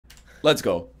Let's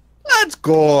go. Let's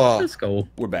go. Let's go.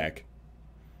 We're back.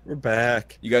 We're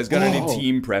back. You guys got any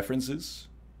team preferences?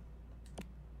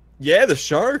 Yeah, the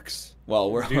Sharks.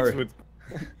 Well, we're Dudes with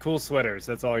cool sweaters.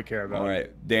 That's all I care about. all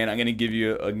right. Dan, I'm gonna give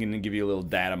you a little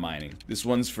data mining. This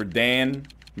one's for Dan,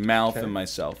 Mouth, and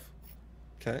myself.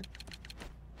 Okay.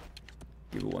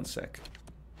 Give it 1 sec.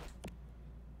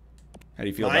 How do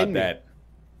you feel about that?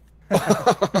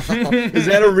 Is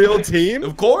that a real team?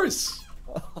 Of course.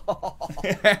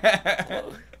 This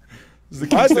is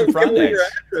the Why Kingston don't you give me Frontenacs. your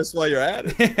address while you're at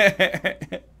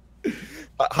it?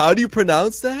 How do you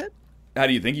pronounce that? How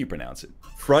do you think you pronounce it?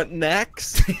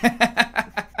 Frontenacs?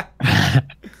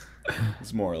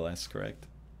 It's more or less correct.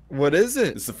 What is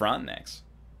it? It's the Frontenacs.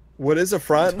 What is a I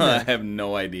Frontenac? have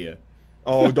no idea.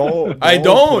 Oh, don't. I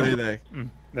don't. put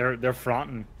anything. They're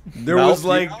fronting. There was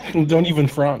like Don't even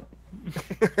front.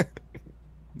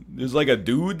 there's like a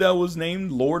dude that was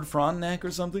named Lord Frontenac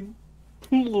or something.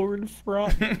 Lord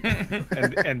front.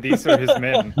 And these are his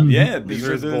men. Yeah, These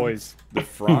are his boys. The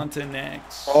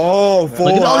Frontenacs. Oh, full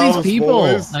Look at all house, these people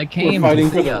boys. that We're came fighting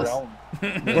to for see the us.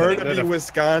 realm. Burnaby,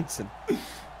 Wisconsin.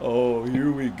 Oh,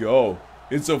 here we go.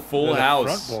 It's a full They're the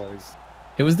house. Front boys.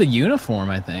 It was the uniform,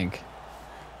 I think.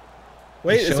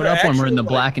 Wait, It is showed there up when we're in the actually,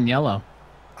 black and yellow.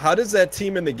 How does that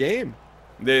team in the game?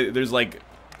 There's like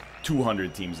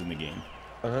 200 teams in the game.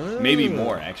 Oh. Maybe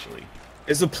more, actually.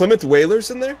 Is the Plymouth Whalers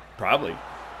in there? Probably.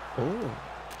 Oh.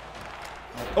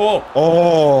 Oh,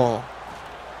 Oh.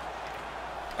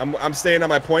 I'm staying on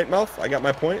my point, Mouth. I got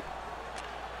my point.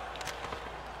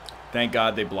 thank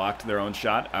God they blocked their own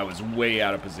shot. I was way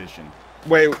out of position.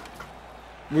 Wait,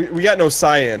 we got no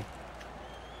cyan.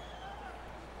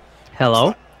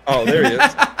 Hello? Oh, there he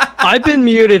is. I've been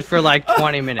muted for like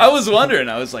 20 minutes. I was wondering.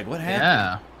 I was like, what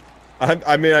happened? Yeah.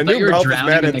 I mean, I thought knew you were Mouth was drowning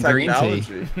mad in at the green tea.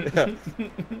 technology.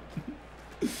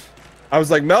 Yeah. I was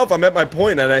like, Mouth, I'm at my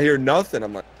point, and I hear nothing.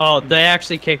 I'm like, Oh, they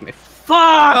actually kicked me.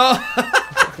 Fuck!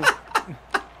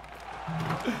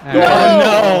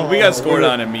 Oh, no! We got scored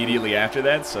on immediately after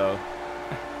that, so.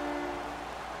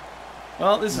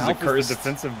 Well, this is a Mouth is cursed the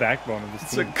defensive backbone of this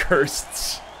It's a team.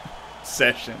 cursed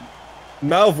session.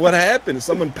 Mouth, what happened? Is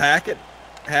someone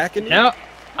hacking you? No,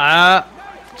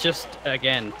 just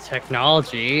again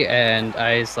technology, and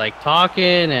I was like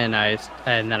talking, and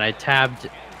then I tabbed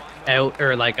out,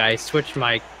 or like I switched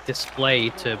my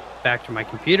display back to my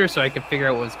computer so I could figure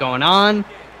out what was going on,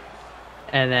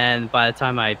 and then by the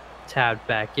time I tabbed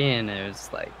back in, it was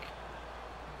like,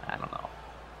 I don't know.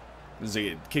 Was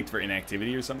it kicked for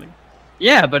inactivity or something?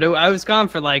 Yeah, but I was gone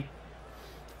for like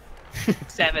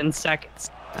 7 seconds.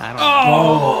 I don't know.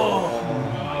 Oh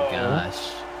my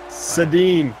gosh.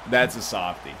 Sadine. That's a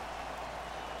softie.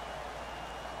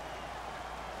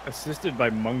 Assisted by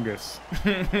Mungus.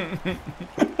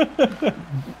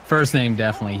 First name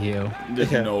definitely Hugh.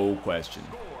 There's Yeah. no question.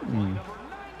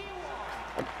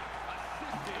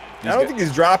 I don't think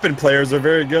these dropping players are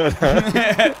very good.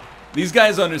 Huh? These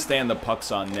guys understand the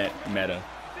pucks on net meta.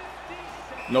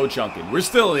 No chunking. We're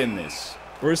still in this.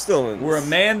 We're still in. We're a this.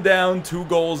 man down, 2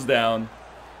 goals down.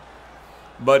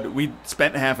 But we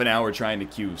spent half an hour trying to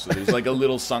queue, so there's like a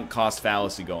little sunk cost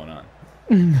fallacy going on.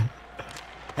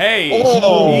 Hey!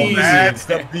 Oh, easy. that's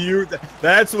the beauty.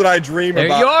 That's what I dream There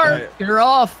about. you are. Right. You're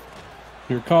off.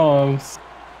 Here comes.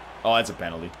 Oh, that's a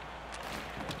penalty.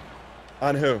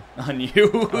 On who? On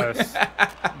you. Us.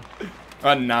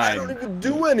 On I don't 9. even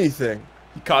do anything.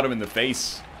 You caught him in the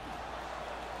face.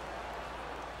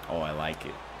 Oh, I like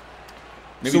it.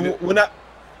 Maybe So when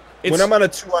it's, I'm on a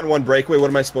 2-on-1 breakaway, what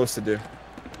am I supposed to do?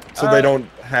 So they don't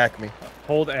hack me.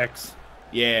 Hold X.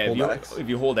 yeah, Hold X. if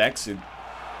you hold X, it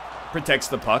protects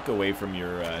the puck away from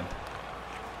your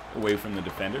away from the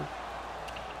defender.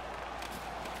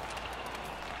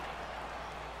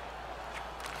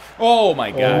 Oh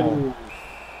my god.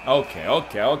 Okay,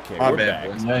 My we're bad, back.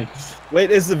 boys. Nice.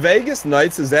 Wait, is the Vegas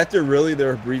Knights, is that really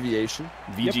their abbreviation?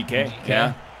 VGK.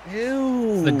 Yeah.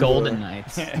 Ew. It's the Golden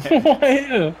Knights.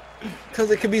 Yeah. Because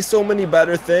it could be so many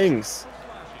better things.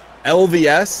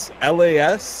 LVS,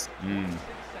 LAS,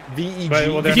 VEG. But,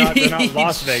 well, they're not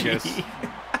Las Vegas.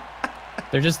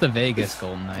 They're just the Vegas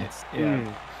Golden Knights.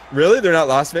 Yeah. Really? They're not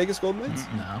Las Vegas Golden Knights?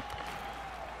 No.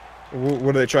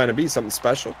 What are they trying to be? Something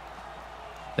special?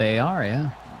 They are,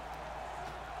 yeah.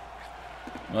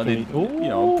 Well, they, you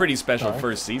know, pretty special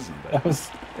first season, That but was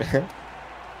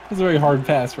a very hard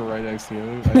pass for right next to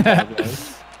you. I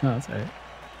apologize. No, that's all right.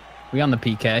 We on the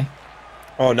PK.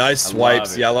 Oh, nice I love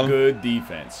swipes, it. yellow. Good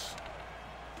defense.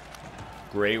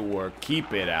 Great work.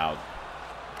 Keep it out.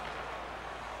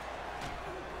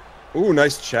 Ooh,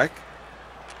 nice check.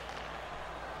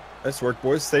 Nice work,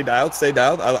 boys. Stay dialed, stay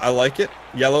dialed. I like it.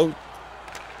 Yellow.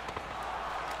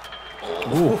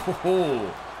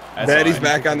 Oh, that's Maddie's all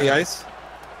right. back on the ice.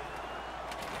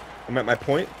 I'm at my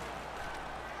point.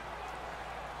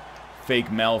 Fake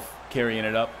Melf carrying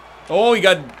it up. Oh, he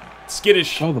got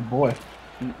skittish. Oh, the boy.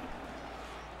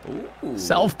 Ooh,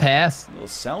 Self pass. little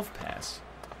self pass.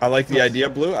 I like the idea,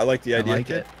 Blue. I like the I idea, like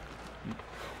kid. it.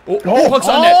 Oh, puck's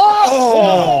on net.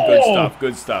 Oh! Good stuff.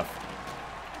 Good stuff.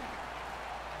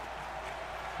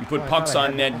 You put pucks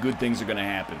on net, good things are going to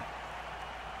happen.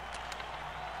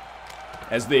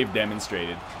 As they've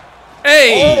demonstrated.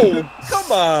 Hey! Oh,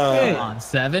 come on. Come on,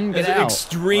 7. That's Get an out.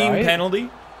 extreme Right?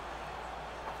 penalty.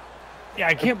 Yeah,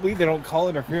 I can't believe they don't call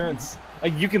interference.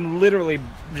 Like, you can literally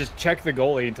just check the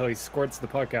goalie until he squirts the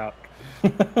puck out.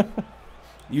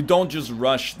 You don't just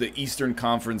rush the Eastern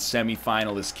Conference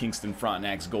semifinalist Kingston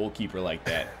Frontenac's goalkeeper like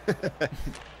that.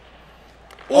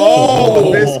 Oh,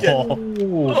 the biscuit.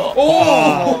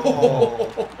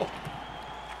 Oh!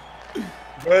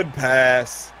 Good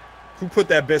pass. Who put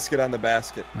that biscuit on the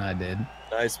basket? I did.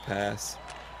 Nice pass.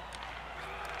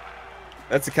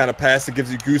 That's the kind of pass that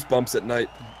gives you goosebumps at night.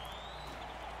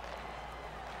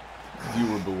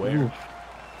 Viewer beware.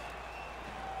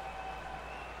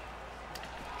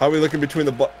 How are we looking between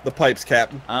the pipes,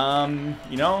 Captain?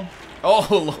 You know.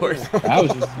 Oh Lord. That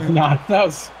was just not. That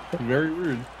was very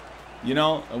rude. You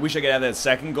know, I wish I could have that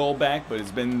second goal back, but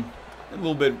it's been a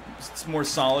little bit more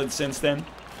solid since then.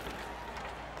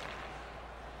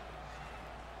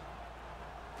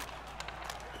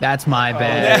 That's my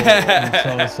bad.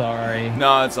 I'm so sorry.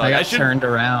 No, it's I like got turned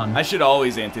around. I should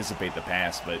always anticipate the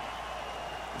pass, but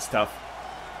it's tough.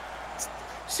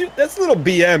 Shoot, that's a little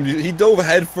BM. He dove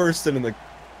head first into the.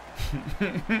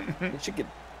 You should get.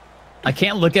 I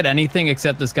can't look at anything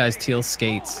except this guy's teal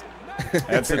skates.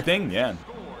 That's the thing, yeah.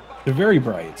 They're very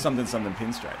bright. Something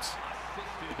pinstripes.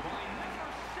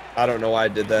 I don't know why I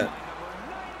did that.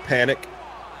 Panic.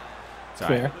 It's all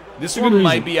right. Fair. This Good one reason.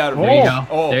 might be out of There you range. go.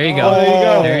 Oh, There you go. there you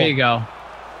go. There you go.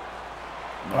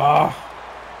 Ah,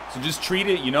 So just treat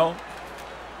it, you know.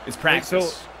 It's Like,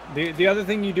 practice. so the other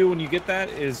thing you do when you get that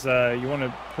is you want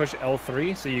to push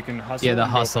L3 so you can hustle. Yeah, the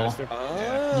and go hustle. faster.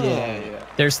 Oh. yeah.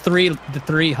 There's the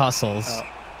three hustles. Oh.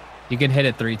 You can hit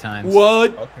it 3 times.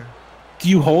 What? Okay. Do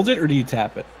you hold it or do you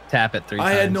tap it? Tap it 3 times.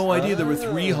 I had no idea there were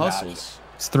 3 hustles.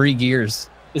 It's 3 gears.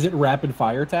 Is it rapid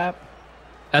fire tap?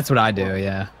 That's what I do,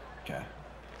 yeah. Okay.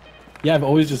 Yeah, I've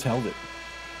always just held it.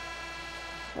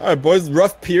 All right, boys.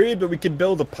 Rough period, but we can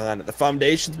build upon it. The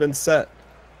foundation's been set.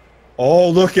 Oh,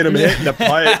 look at him hitting the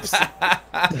pipes.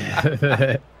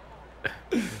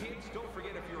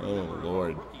 Oh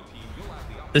Lord.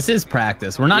 This is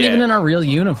practice. We're not Yeah. even in our real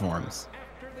uniforms.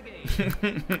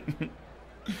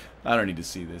 I don't need to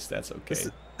see this. That's okay.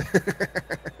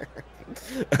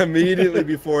 Immediately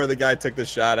before the guy took the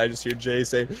shot, I just hear Jay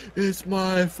say, "It's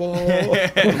my fault."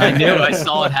 I knew. I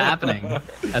saw it happening.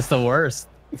 That's the worst.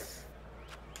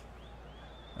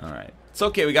 All right. It's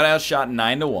okay. We got outshot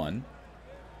 9-1.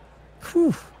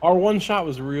 Whew. Our one shot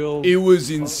was real. It was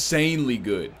insanely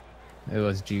good. It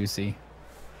was juicy.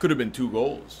 Could have been 2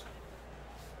 goals.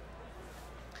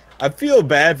 I feel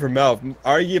bad for Melf,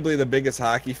 arguably the biggest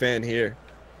hockey fan here.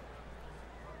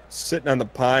 Sitting on the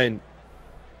pine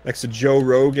next to Joe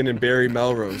Rogan and Barry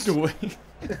Melrose.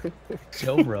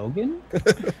 Joe Rogan?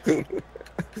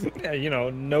 Yeah, you know,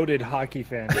 noted hockey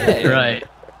fan. Right.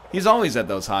 He's always at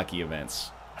those hockey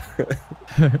events.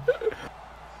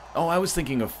 Oh, I was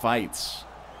thinking of fights.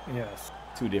 Yes.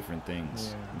 2 different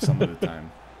things Yeah. some of the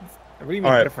time. What do you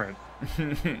mean All right. different?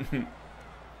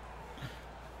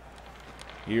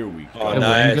 Here we go. Oh, Good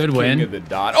nice. win. Good King win. of the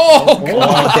dot. Oh,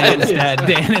 Oh, Dan is dead.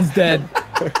 Dan is dead.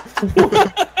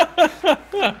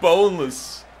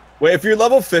 boneless. Wait, if you're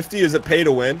level 50, is it pay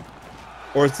to win?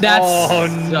 Or it's That's Oh,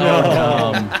 so no.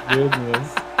 dumb.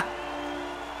 Goodness.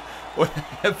 What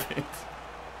happened?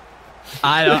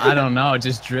 I don't know. It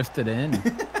just drifted in.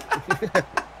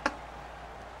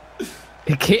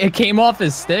 It came off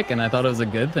his stick, and I thought it was a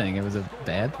good thing. It was a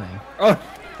bad thing.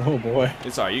 Oh boy.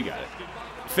 It's all right. You got it.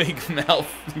 Fake mouth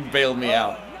bailed me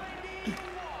out.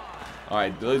 All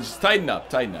right, let's just tighten up.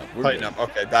 Tighten up. We're Tighten good. up.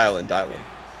 Okay, dial in, dial in.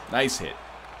 Nice hit.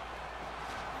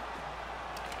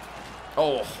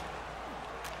 Oh,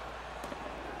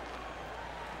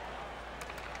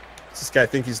 What's this guy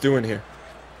think he's doing here?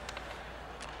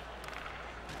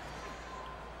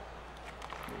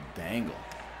 dangle.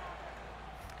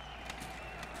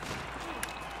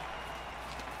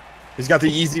 He's got the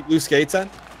easy blue skates on.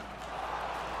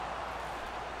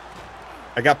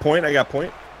 I got point. I got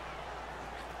point.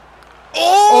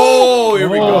 Oh, here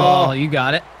we go. Oh, you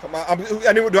got it. Come on.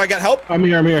 Do I got help? I'm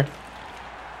here. I'm here.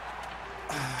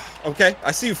 Okay,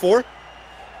 I see you 4.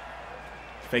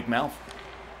 Fake mouth.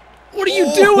 What are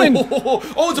you doing?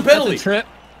 Oh, it's a That's penalty. a trip.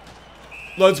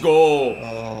 Let's go.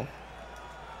 Oh.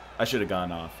 I should have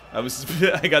gone off.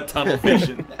 I got tunnel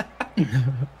vision. It's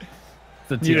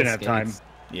a You teal didn't have time. skates.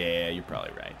 Yeah, you're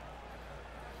probably right.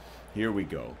 Here we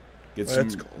go. Get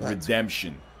Let's some go, let's go.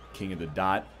 redemption. King of the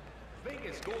dot.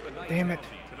 Damn it.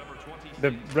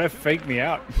 The ref faked me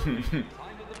out.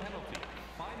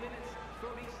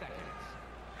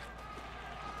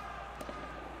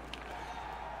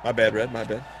 My bad, Red. My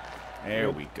bad. There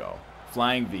we go.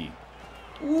 Flying V.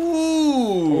 Ooh.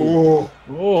 Oh.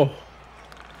 Oh.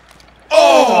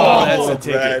 Oh, that's a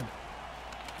ticket. Red.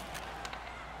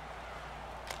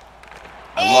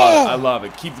 I love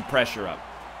it. Keep the pressure up.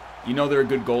 You know they're a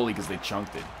good goalie because they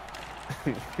chunked it.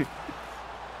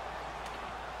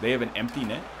 They have an empty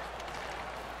net.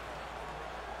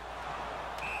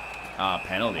 Ah,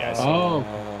 penalty. I see. Oh.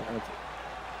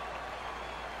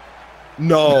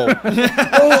 No.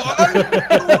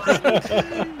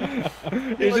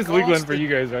 It's just legal one for you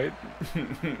guys, right?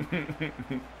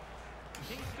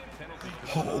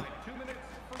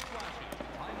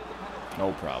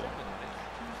 No problem.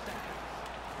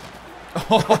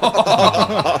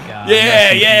 God,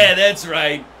 Yeah, that's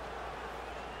right.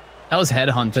 That was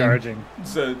headhunting. Charging.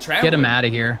 It's a travel. Get him out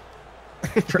of here.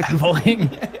 Traveling.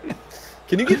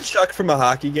 Can you get chucked from a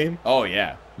hockey game? Oh,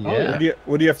 yeah. Yeah.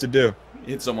 What do you have to do?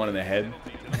 Hit someone in the head.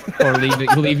 Or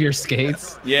leave your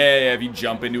skates. Yeah, if you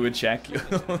jump into a check.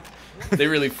 They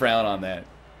really frown on that.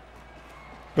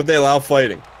 But they allow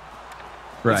fighting.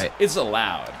 Right. It's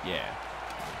allowed, yeah.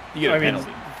 You get a I mean,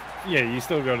 penalty. yeah, you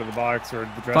still go to the box or the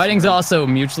dressing Fighting's room. also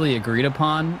mutually agreed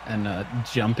upon, and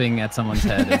jumping at someone's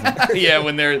head isn't. Yeah,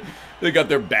 when they got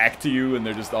their back to you and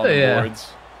they're just on the Yeah.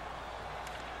 boards.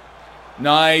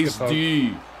 Nice Good poke.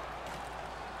 D.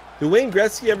 Do Wayne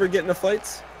Gretzky ever get into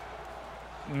fights?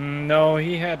 No,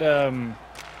 he had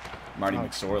Marty Oh.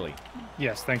 McSorley.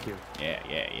 yes, thank you. Yeah.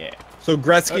 So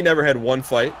Gretzky never had one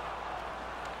fight?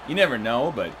 You never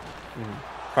know, but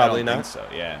Probably I don't not. think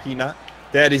so, yeah. He not?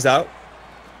 Daddy's out?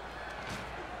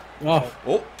 Oh.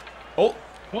 Oh. Oh.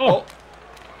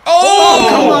 Oh!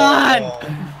 Come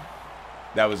on!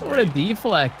 That was What a great.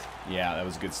 deflect. Yeah, that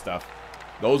was good stuff.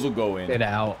 Those will go in. Get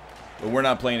out. But we're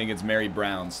not playing against Mary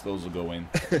Browns. Those will go in.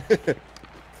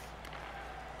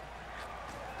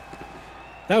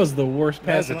 That was the worst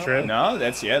pass. That's a of trip. No,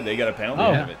 they got a penalty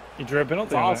Oh. out of it. You drew a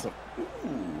penalty. That's on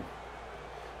awesome.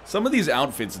 Some of these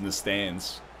outfits in the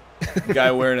stands.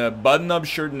 Guy wearing a button-up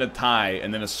shirt and a tie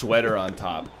and then a sweater on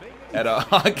top at a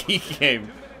hockey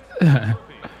game. I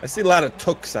see a lot of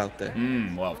tooks out there.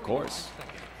 Well, of course.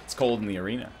 It's cold in the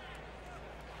arena.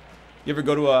 You ever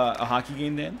go to a hockey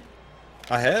game, Dan?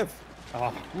 I have. it.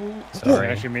 Oh, Sorry.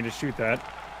 I actually mean to shoot that.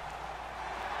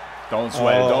 Don't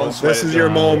sweat it. Don't sweat This it. is your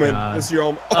Oh, moment. God. This is your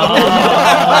moment.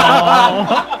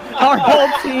 Our whole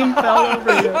team fell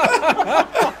over you.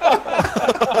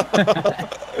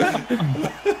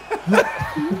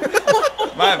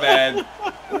 My bad.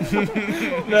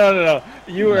 No.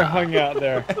 You were hung out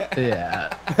there.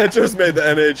 Yeah. I just made the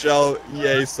NHL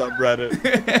EA subreddit.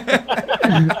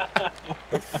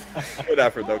 Good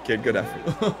effort, though, kid. Good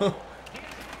effort.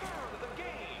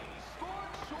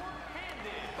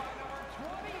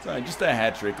 Sorry, just a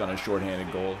hat trick on a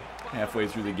shorthanded goal. Halfway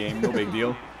through the game. No big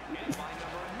deal.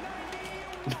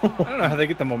 I don't know how they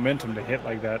get the momentum to hit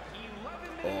like that.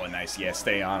 Oh, nice. Yeah,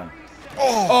 stay on him.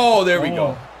 Oh, there we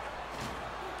go.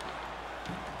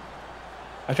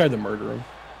 I tried to murder him.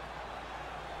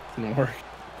 Didn't work.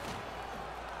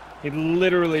 He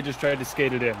literally just tried to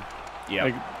skate it in. Yeah,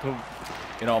 Like,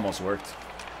 it almost worked.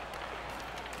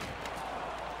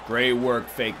 Great work,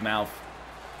 fake mouth.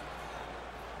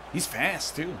 He's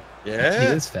fast, too. He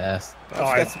Yeah. is fast.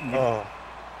 Oh.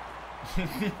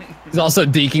 He's also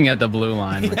deking at the blue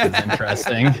line, which is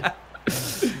interesting.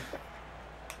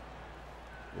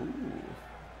 Ooh,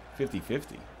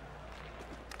 50-50.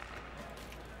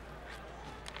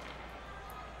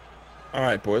 All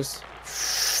right, boys.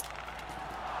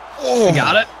 You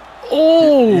got it?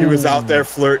 Oh! He was out there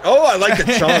flirt. Oh, I like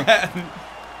the chunk.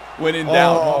 When in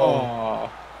doubt.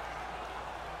 Oh.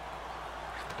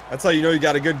 That's how you know you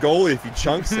got a good goalie if he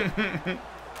chunks it.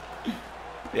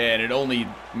 Yeah, and it only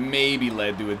maybe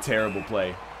led to a terrible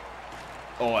play.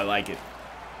 Oh, I like it.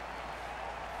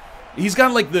 He's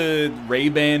got like the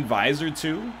Ray-Ban visor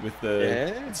too, with the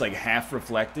Yeah. it's like half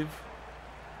reflective.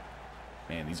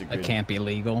 Man, these are good. That can't be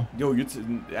legal. Yo, you're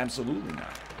absolutely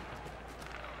not.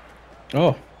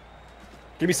 Oh.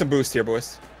 Give me some boost here,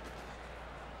 boys.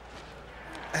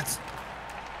 That's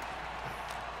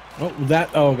Oh, that.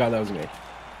 Oh, God, that was me.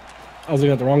 I was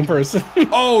looking at the wrong person.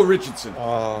 Oh, Richardson.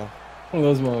 oh, One of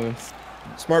those moments.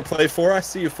 smart play 4. I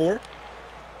see you 4.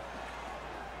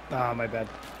 Ah, my bad.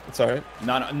 It's all right.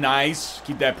 Not nice.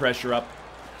 Keep that pressure up.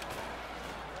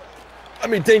 Let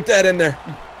me dink that in there.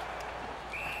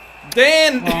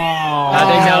 Dan!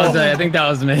 I think that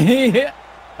was me.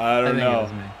 I don't It know.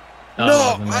 was me. No, it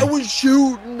wasn't me. I was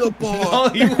shooting the ball.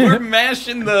 Oh, you were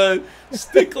mashing the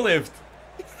stick lift.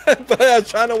 But I was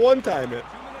trying to one-time it.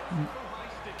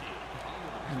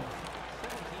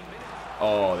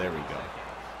 Oh, there we go.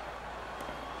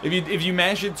 If you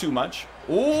mash it too much.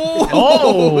 Ooh.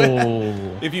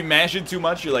 Oh! If you mash it too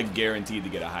much, you're like guaranteed to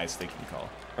get a high sticking call.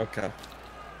 Okay.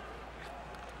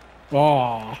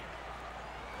 Oh.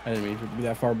 I didn't mean to be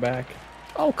that far back.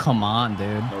 Oh, come on,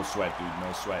 dude. No sweat, dude.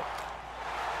 No sweat.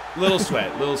 Little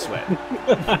sweat. Little sweat.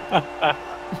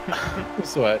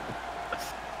 Sweat.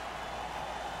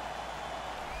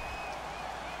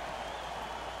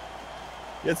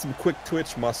 You had some quick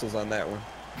twitch muscles on that one.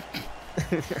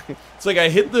 It's like I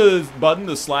hit the button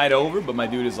to slide over, but my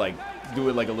dude is like, do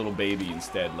it like a little baby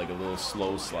instead, like a little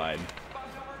slow slide.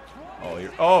 Oh,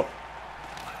 you're. Oh!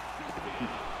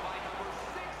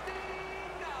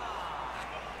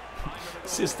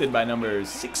 Assisted by number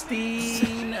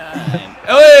 69.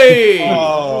 Hey!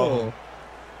 Oh.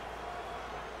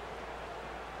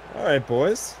 All right,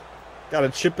 boys. Got a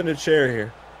chip in a chair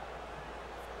here.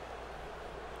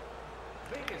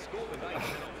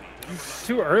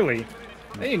 Too early.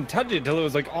 They didn't touch it till it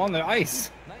was like on the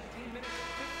ice.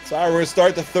 Sorry, we're gonna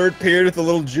start the third period with a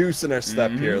little juice in our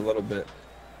step here, a little bit.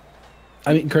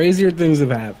 I mean, crazier things have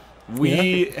happened.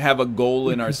 We have a goal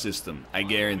in our system. I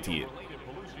guarantee it.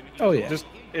 Oh, yeah. Just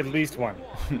at least one.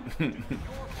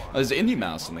 Oh, there's Indie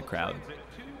Mouse in the crowd.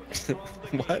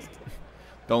 What?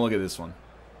 Don't look at this one.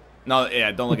 No,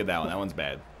 yeah, don't look at that one. That one's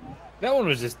bad. That one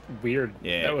was just weird.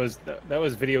 Yeah. That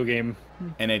was video game.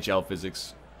 NHL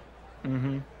physics.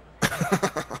 Mm-hmm.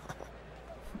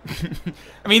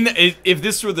 I mean, if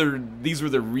these were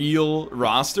the real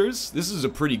rosters, this is a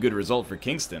pretty good result for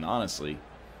Kingston, honestly.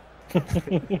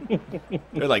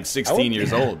 They're like 16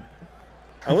 years old.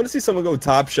 I want to see someone go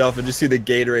top shelf and just see the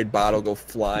Gatorade bottle go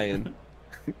flying.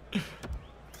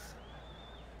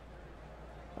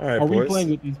 All right, Are boys. we playing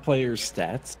with these players'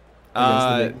 stats?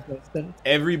 Against the stats?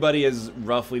 Everybody has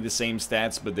roughly the same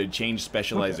stats, but they change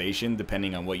specialization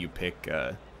depending on what you pick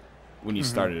when you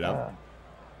start it up.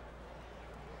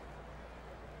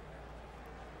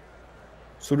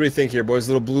 So what do we think here, boys? A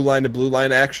little blue line to blue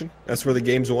line action? That's where the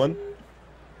game's won?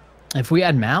 If we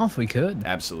had mouth, we could.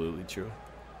 Absolutely true.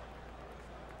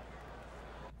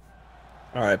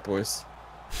 All right, boys.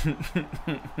 Good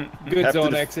After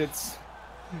zone the- exits.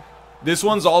 This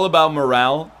one's all about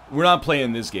morale. We're not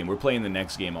playing this game. We're playing the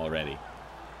next game already.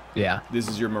 Yeah. This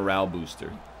is your morale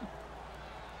booster.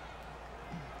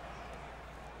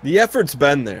 The effort's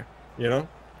been there, you know?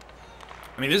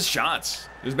 I mean, there's shots.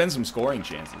 There's been some scoring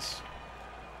chances.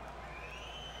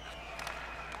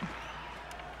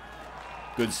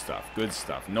 Good stuff. Good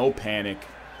stuff. No panic.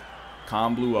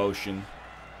 Calm blue ocean.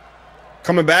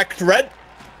 Coming back to red.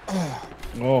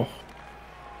 Oh.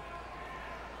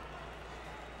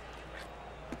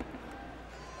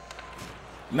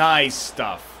 Nice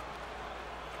stuff.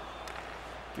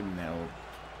 Give him that old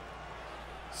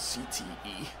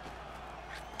CTE.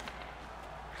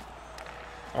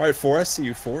 All right, 4. I see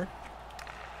you, 4.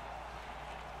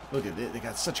 Look at this. They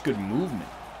got such good movement.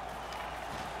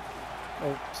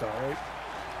 Oh, sorry.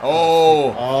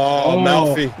 Oh. Oh,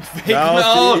 Malfi. Fake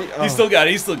Mel. He still got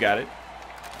it. He still got it.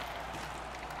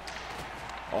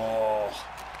 Oh.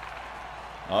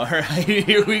 All right.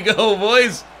 Here we go,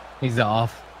 boys. He's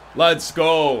off. Let's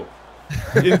go.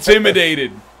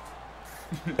 Intimidated.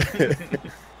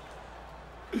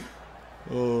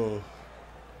 Oh.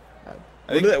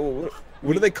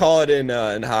 What do they call it in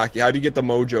hockey? How do you get the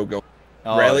mojo going?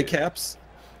 Rally caps?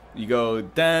 You go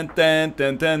dun dun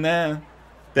dun dun dun.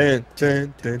 Dun,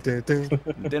 dun, dun, dun,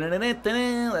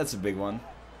 dun. That's a big one.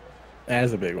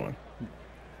 That's a big one.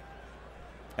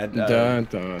 And, Dun,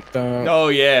 dun, dun, oh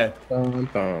yeah. dun,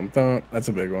 dun, dun. That's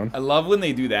a big one. I love when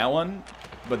they do that one,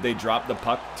 but they drop the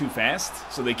puck too fast,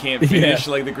 so they can't finish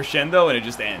like the crescendo, and it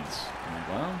just ends. I'm like,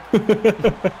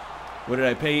 well, what did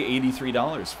I pay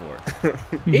 $83 for?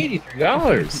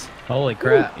 $83. Holy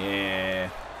crap. Yeah.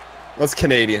 That's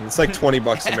Canadian. It's like 20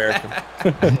 bucks American.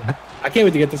 I can't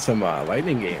wait to get to some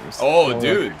Lightning games. Oh, We're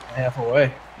dude. half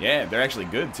away. Yeah, they're actually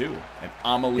good too at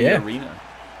Amalie Yeah. Arena.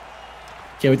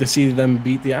 Can't wait to see them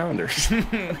beat the Islanders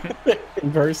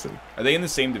in person. Are they in the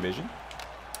same division?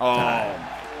 Oh,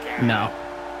 No.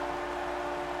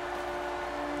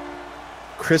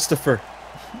 Christopher.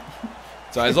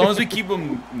 so as long as we keep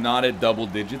them not at double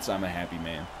digits, I'm a happy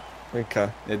man.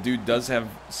 Okay. That dude does have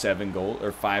 5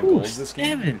 goals this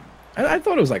game. 7. I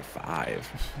thought it was like 5.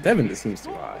 Devin, this seems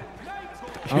too high.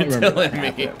 I You're don't remember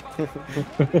telling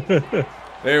that me.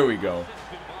 There we go.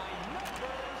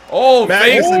 Oh, Max-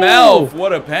 fake Oh! Melf.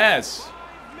 What a pass.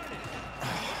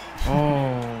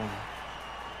 Oh.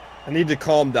 I need to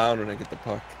calm down when I get the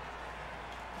puck.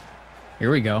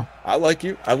 Here we go. I like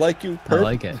you. I like you. I Perp.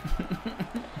 like it.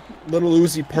 Little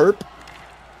Uzi perp.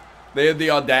 They had the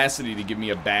audacity to give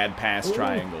me a bad pass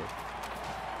triangle.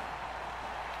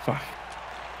 Fuck.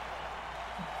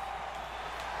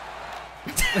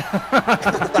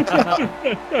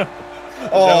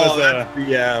 Oh, was, that's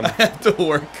BM. I had to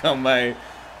work on my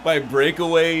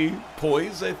breakaway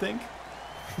poise, I think.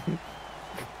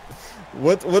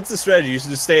 What's the strategy? You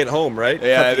should just stay at home, right?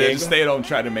 Yeah, Cut the they just angle? stay at home,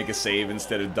 try to make a save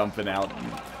instead of dumping out.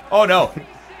 Oh, no.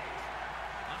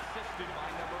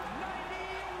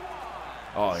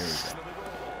 Oh, here we go.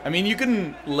 I mean, you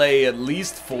can lay at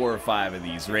least 4 or 5 of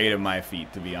these right at my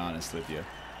feet, to be honest with you.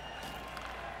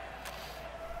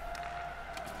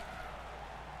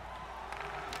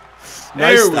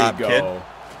 Nice There stop, we go. kid.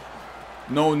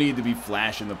 No need to be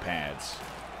flashing the pads.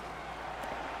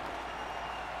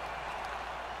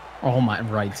 Oh my,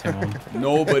 right to him.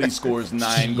 Nobody scores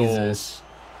 9 Jesus. goals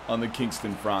on the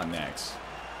Kingston Frontenacs.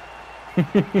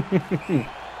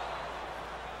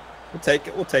 We'll take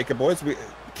it. We'll take it, boys.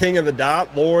 King of the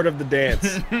dot, Lord of the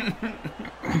dance.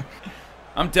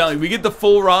 I'm telling you, we get the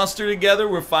full roster together,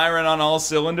 we're firing on all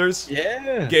cylinders.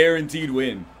 Yeah. Guaranteed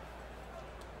win.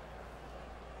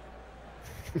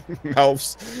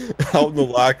 Alf's out in the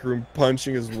locker room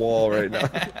punching his wall right now.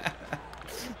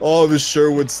 Oh, the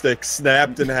Sherwood stick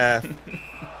snapped in half.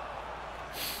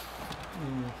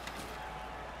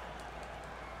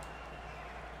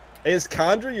 Hey, is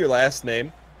Condra your last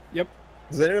name? Yep.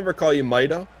 Does anyone ever call you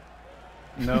Mito?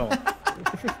 No.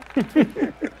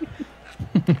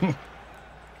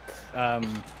 I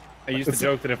used to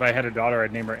joke that if I had a daughter,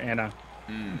 I'd name her Anna.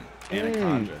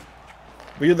 Anaconda.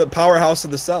 Well, you're the powerhouse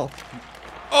of the cell.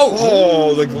 Oh!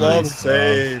 Oh, the glove Nice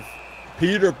save.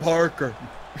 Peter Parker.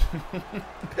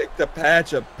 Picked a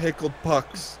patch of pickled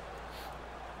pucks.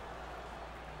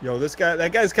 Yo,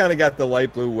 that guy's kind of got the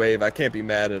light blue wave. I can't be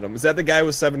mad at him. Is that the guy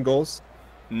with 7 goals?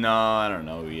 No, I don't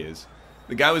know who he is.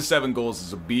 The guy with 7 goals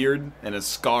has a beard and a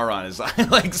scar on his eye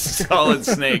like Solid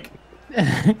Snake.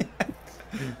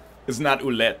 It's not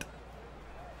Ouellette.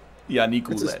 Yannick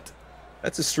That's a- Ouellette.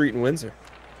 That's a street in Windsor.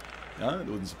 No, it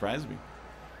wouldn't surprise me.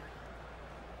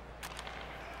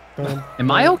 Am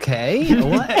I okay?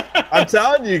 What? I'm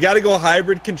telling you, you got to go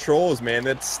hybrid controls, man.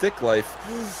 That's stick life.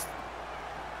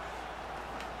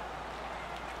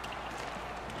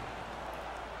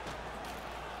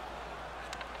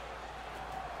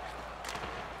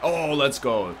 Oh, let's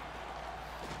go.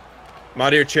 I'm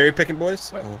out here cherry picking, boys.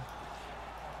 What?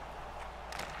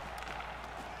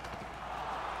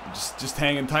 Just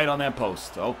hanging tight on that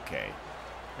post. Okay.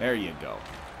 There you go.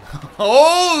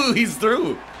 Oh, he's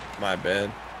through. My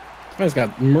bad. This guy's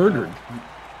got murdered.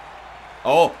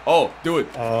 Oh, do it.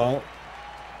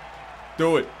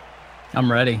 Do it.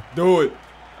 I'm ready. Do it.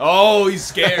 Oh, he's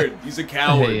scared. He's a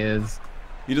coward. He is.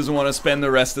 He doesn't want to spend the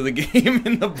rest of the game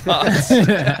in the box.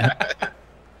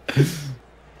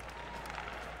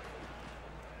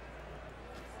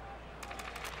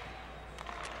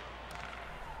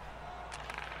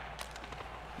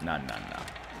 No.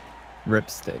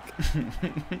 Ripstick.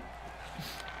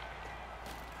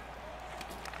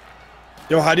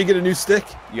 Yo, how do you get a new stick?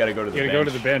 You gotta go to the You gotta go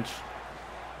to the bench.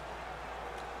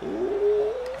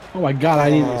 Oh my god, I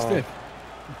need a stick.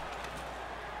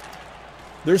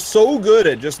 They're so good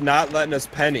at just not letting us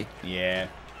penny. Yeah.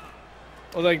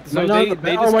 Well, like, so No, they the-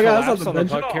 just oh my God, that's not collapse the on the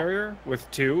bench at puck all. carrier with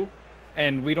 2,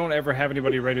 and we don't ever have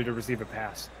anybody ready to receive a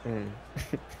pass.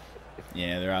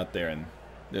 Yeah, they're out there and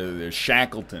they're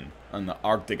Shackleton on the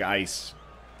Arctic ice.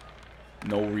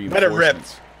 No Let it rip.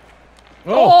 reinforcements.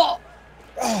 Oh!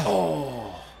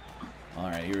 All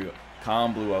right, here we go.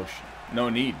 Calm blue ocean. No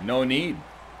need.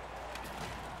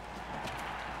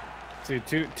 See,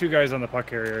 two guys on the puck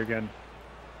carrier again.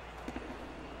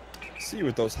 See you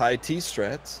with those high T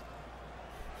strats.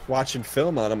 Watching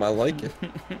film on them, I like it.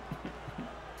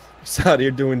 He's out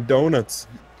here doing donuts.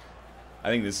 I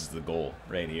think this is the goal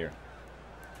right here.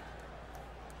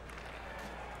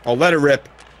 Oh, let it rip.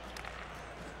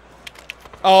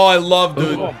 Oh, I love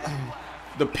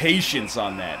the patience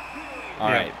on that. All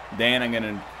right, Dan, I'm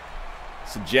gonna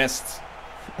suggest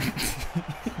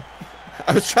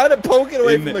I was trying to poke it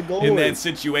away from the goal. in that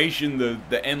situation,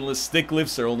 the endless stick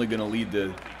lifts are only gonna lead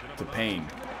to pain.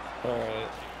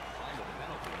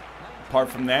 Apart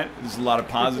from that, there's a lot of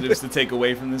positives to take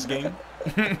away from this game.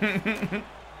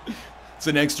 It's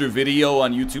an extra video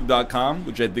on YouTube.com,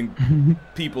 which I think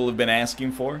people have been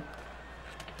asking for.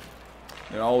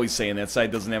 They're always saying that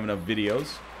site doesn't have enough videos.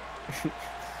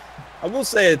 I will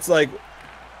say it's like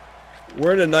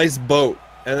we're in a nice boat,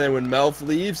 and then when Melf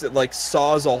leaves, it like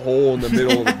saws a hole in the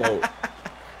middle of the boat.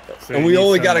 So And you we need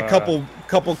only some, got a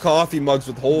couple coffee mugs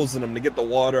with holes in them to get the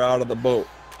water out of the boat.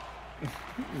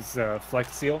 Is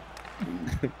Flex Seal?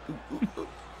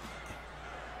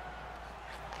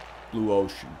 Blue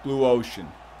ocean. Blue ocean.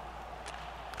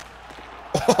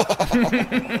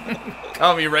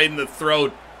 Caught me right in the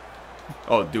throat.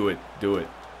 Oh, do it. Do it.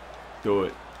 Do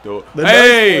it. Do it. The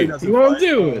Hey! nice boy You won't doesn't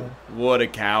do it. What a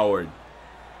coward.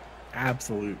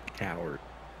 Absolute coward.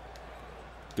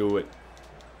 Do it.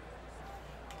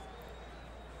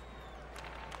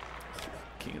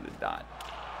 King of the dot.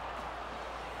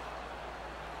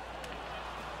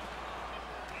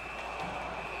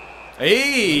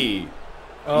 Hey!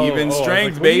 Even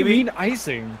strength, what do you baby. mean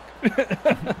icing?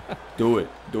 Do it.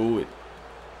 Do it.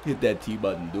 Hit that T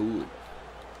button. Do it.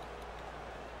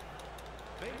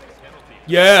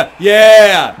 Yeah.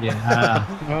 Yeah. Yeah.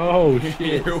 Oh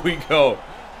shit. Here we go.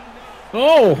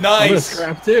 Oh, I'm gonna Nice.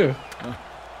 scrap too.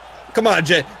 Come on,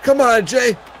 Jay. Come on,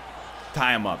 Jay.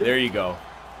 Tie him up. There you go.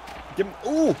 Give him.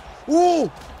 Ooh.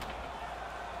 Ooh.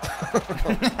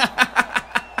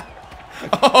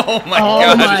 Oh my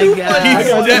Oh god. my He's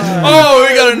god. dead. Oh,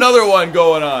 we got another one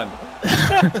going on.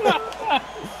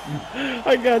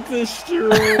 I got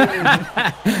destroyed.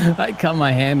 I cut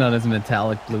my hand on his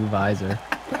metallic blue visor.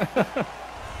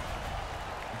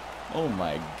 Oh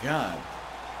my god.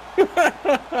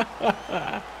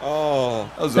 Oh.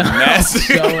 That was a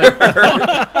massacre.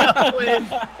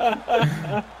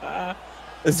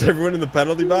 Is everyone in the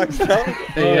penalty box now?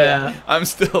 Yeah. I'm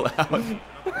still out.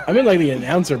 I'm in like the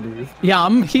announcer booth. Yeah,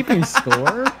 I'm keeping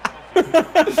score.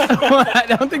 I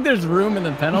don't think there's room in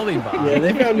the penalty box. Yeah,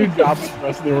 they found new jobs for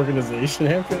us in the organization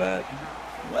after that.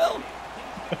 Well,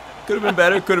 could have been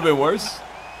better. Could have been worse.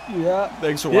 Yeah.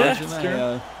 Thanks for Yeah, watching. it's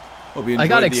true. Hope you I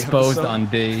got enjoyed the exposed episode. on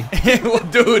D. Well,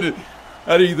 dude,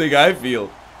 how do you think I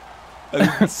feel?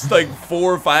 It's like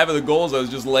 4 or 5 of the goals I was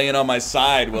just laying on my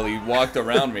side while he walked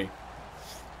around me.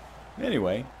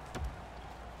 Anyway,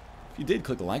 if you did,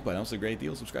 click the like button. That was a great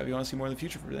deal. Subscribe if you want to see more in the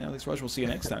future. For now, thanks for watching. We'll see you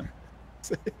next time.